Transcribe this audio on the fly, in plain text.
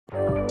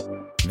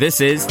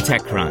This is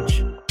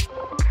TechCrunch.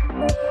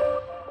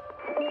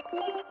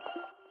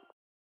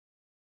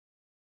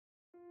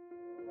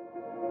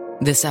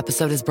 This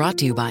episode is brought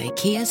to you by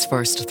Kia's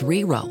first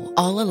three-row,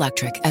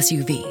 all-electric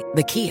SUV,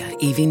 the Kia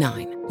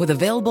EV9, with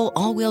available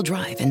all-wheel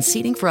drive and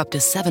seating for up to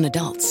 7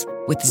 adults,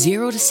 with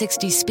 0 to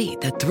 60 speed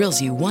that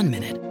thrills you 1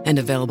 minute and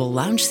available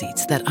lounge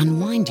seats that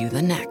unwind you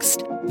the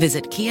next.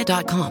 Visit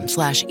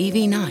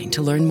kia.com/EV9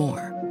 to learn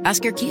more.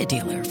 Ask your Kia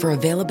dealer for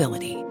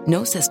availability.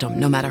 No system,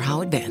 no matter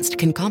how advanced,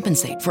 can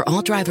compensate for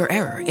all driver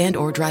error and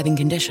or driving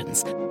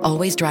conditions.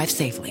 Always drive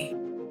safely.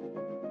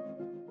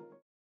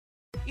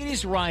 It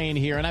is Ryan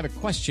here, and I have a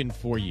question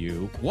for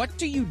you. What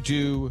do you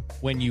do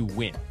when you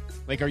win?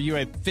 Like, are you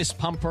a fist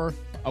pumper,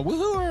 a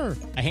woo-hooer,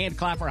 a hand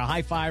clapper, a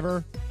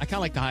high-fiver? I kind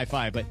of like the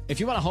high-five, but if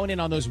you want to hone in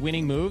on those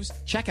winning moves,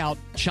 check out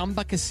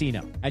Chumba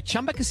Casino. At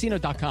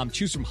ChumbaCasino.com,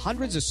 choose from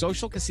hundreds of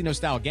social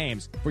casino-style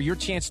games for your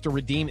chance to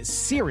redeem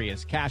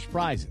serious cash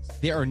prizes.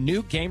 There are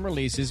new game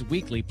releases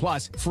weekly,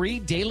 plus free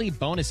daily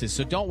bonuses,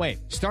 so don't wait.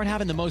 Start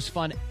having the most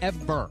fun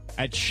ever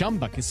at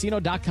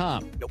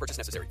ChumbaCasino.com. No purchase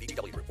necessary.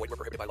 VGW Group. Void where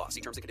prohibited by law.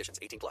 See terms and conditions.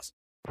 18+.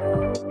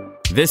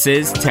 This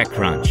is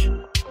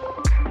TechCrunch.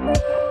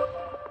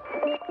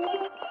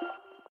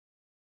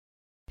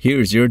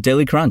 Here's your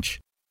Daily Crunch.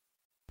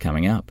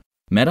 Coming up,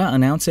 Meta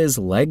announces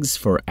legs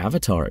for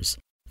avatars.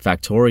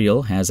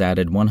 Factorial has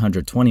added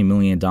 $120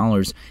 million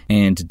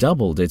and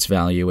doubled its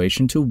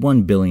valuation to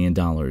 $1 billion.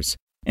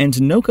 And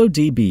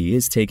NocoDB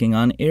is taking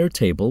on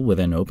Airtable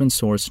with an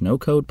open-source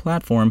no-code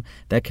platform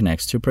that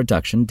connects to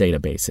production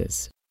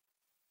databases.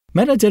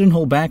 Meta didn't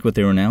hold back with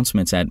their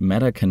announcements at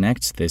Meta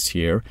Connect this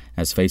year.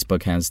 As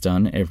Facebook has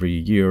done every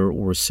year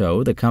or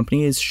so, the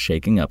company is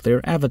shaking up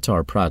their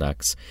avatar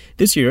products.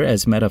 This year,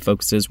 as Meta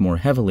focuses more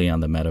heavily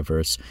on the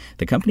metaverse,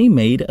 the company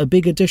made a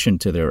big addition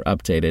to their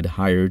updated,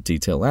 higher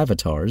detail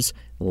avatars,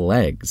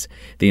 legs.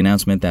 The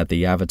announcement that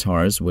the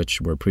avatars,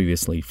 which were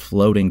previously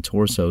floating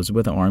torsos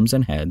with arms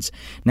and heads,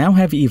 now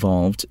have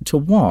evolved to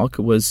walk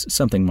was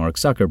something Mark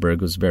Zuckerberg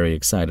was very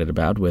excited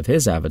about, with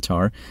his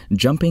avatar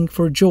jumping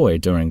for joy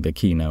during the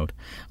keynote,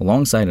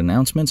 alongside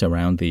announcements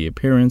around the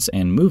appearance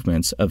and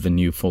movements of the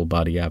new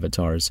full-body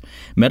avatars.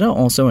 Meta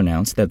also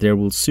announced that there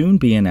will soon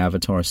be an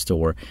avatar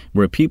store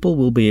where people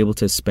will be able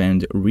to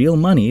spend real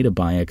money to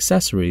buy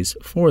accessories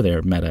for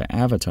their Meta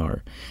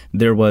avatar.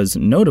 There was,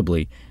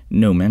 notably,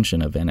 no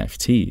mention of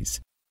NFTs.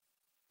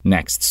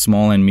 Next,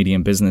 small and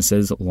medium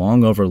businesses,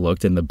 long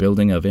overlooked in the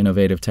building of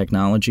innovative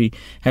technology,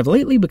 have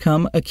lately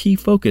become a key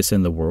focus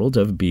in the world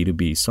of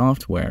B2B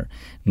software.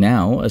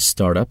 Now, a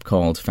startup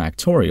called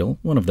Factorial,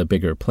 one of the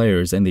bigger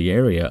players in the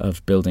area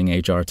of building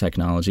HR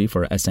technology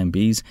for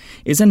SMBs,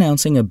 is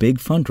announcing a big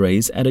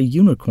fundraise at a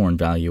unicorn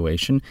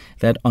valuation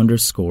that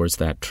underscores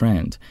that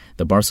trend.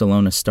 The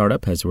Barcelona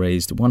startup has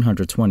raised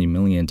 $120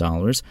 million,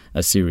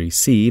 a Series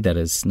C that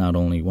is not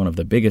only one of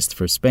the biggest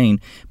for Spain,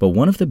 but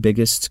one of the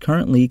biggest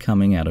currently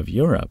coming out of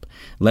Europe.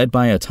 Led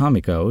by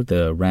Atomico,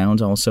 the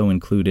round also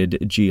included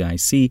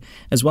GIC,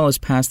 as well as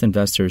past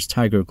investors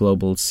Tiger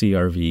Global,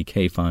 CRV,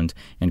 K-Fund,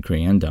 and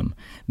Creandum.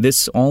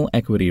 This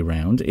all-equity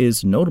round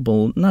is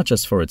notable not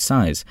just for its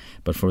size,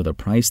 but for the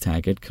price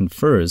tag it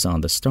confers on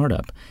the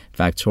startup.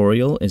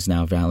 Factorial is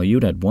now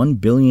valued at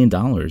 $1 billion,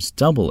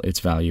 double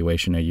its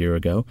valuation a year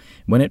ago,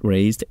 when it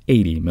raised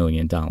 $80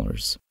 million.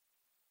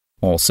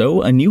 Also,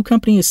 a new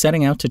company is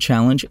setting out to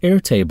challenge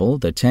Airtable,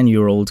 the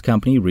 10-year-old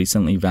company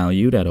recently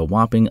valued at a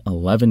whopping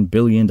 $11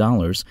 billion,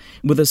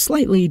 with a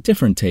slightly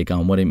different take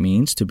on what it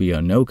means to be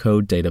a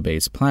no-code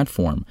database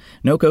platform.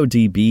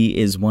 NocoDB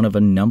is one of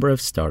a number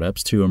of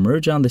startups to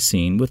emerge on the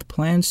scene with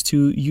plans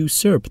to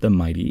usurp the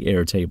mighty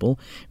Airtable,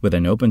 with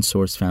an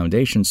open-source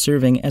foundation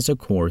serving as a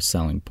core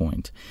selling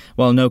point.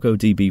 While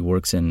NocoDB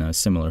works in a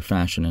similar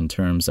fashion in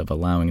terms of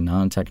allowing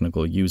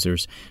non-technical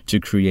users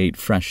to create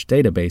fresh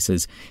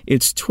databases,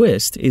 its twist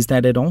is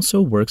that it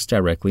also works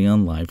directly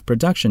on live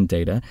production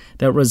data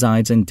that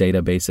resides in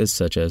databases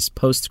such as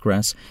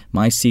Postgres,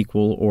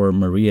 MySQL, or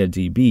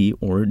MariaDB,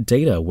 or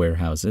data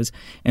warehouses,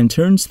 and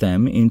turns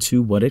them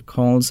into what it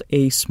calls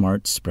a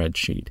smart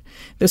spreadsheet.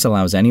 This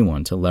allows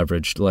anyone to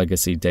leverage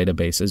legacy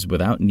databases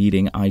without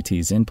needing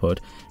IT's input,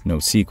 no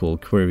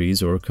SQL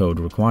queries or code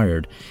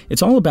required.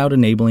 It's all about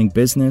enabling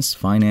business,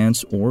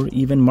 finance, or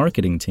even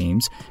marketing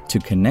teams to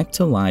connect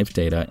to live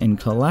data and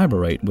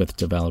collaborate with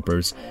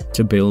developers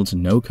to build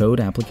no-code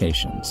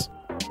applications.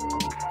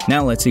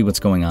 Now let's see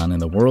what's going on in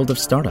the world of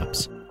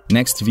startups.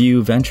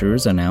 NextView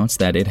Ventures announced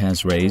that it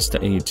has raised a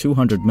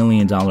 $200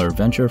 million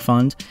venture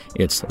fund,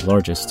 its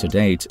largest to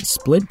date,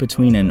 split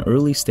between an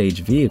early-stage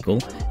vehicle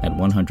at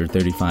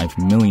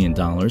 $135 million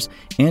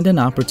and an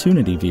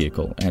opportunity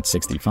vehicle at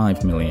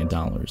 $65 million.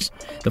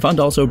 The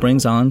fund also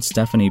brings on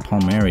Stephanie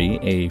Palmieri,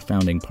 a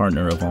founding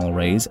partner of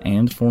AllRaise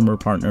and former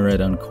partner at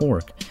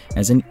Uncork,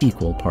 as an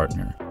equal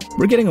partner.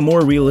 We're getting a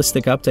more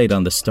realistic update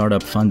on the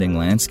startup funding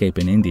landscape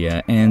in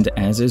India, and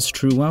as is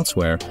true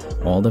elsewhere,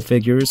 all the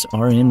figures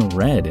are in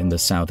red in the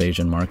South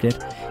Asian market.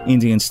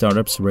 Indian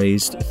startups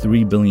raised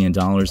 $3 billion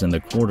in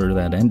the quarter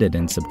that ended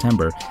in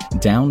September,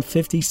 down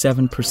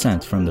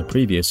 57% from the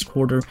previous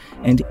quarter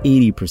and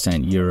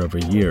 80%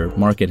 year-over-year,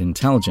 market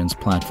intelligence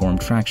platform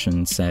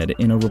Traction said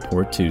in a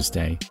report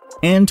Tuesday.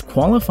 And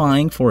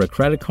qualifying for a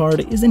credit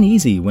card isn't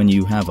easy when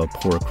you have a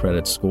poor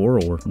credit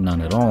score or none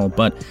at all,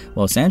 but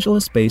Los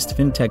Angeles-based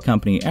fintech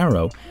company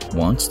Arrow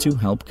wants to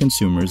help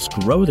consumers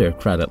grow their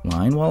credit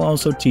line while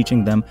also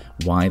teaching them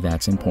why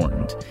that's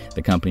important.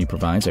 The company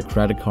provides a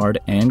credit card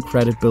and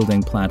credit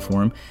building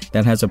platform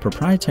that has a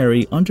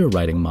proprietary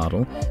underwriting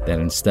model that,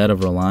 instead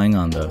of relying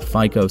on the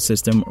FICO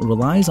system,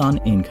 relies on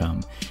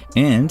income.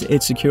 And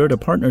it secured a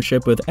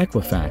partnership with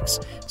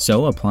Equifax,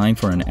 so applying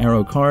for an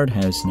Arrow card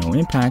has no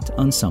impact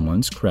on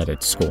someone's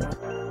credit score.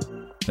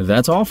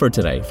 That's all for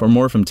today. For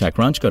more from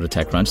TechCrunch, go to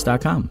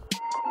TechCrunch.com.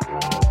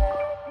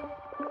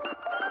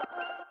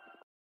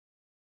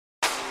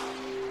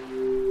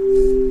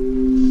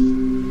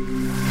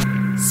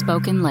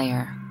 Spoken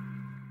Layer.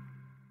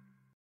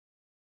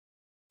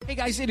 Hey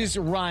guys, it is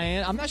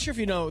Ryan. I'm not sure if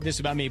you know this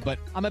about me, but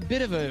I'm a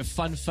bit of a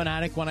fun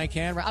fanatic when I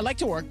can. I like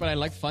to work, but I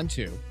like fun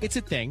too. It's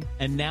a thing.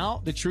 And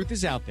now the truth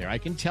is out there. I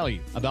can tell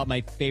you about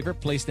my favorite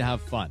place to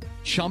have fun.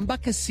 Chumba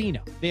Casino.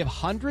 They have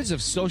hundreds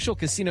of social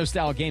casino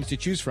style games to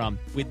choose from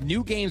with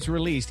new games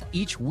released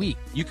each week.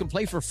 You can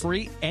play for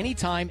free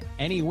anytime,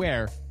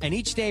 anywhere. And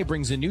each day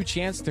brings a new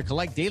chance to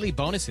collect daily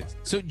bonuses.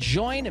 So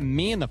join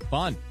me in the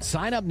fun.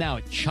 Sign up now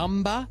at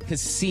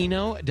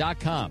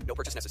ChumbaCasino.com. No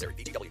purchase necessary.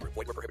 VGW Group.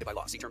 Void where prohibited by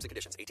law. See terms and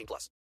conditions. 18+.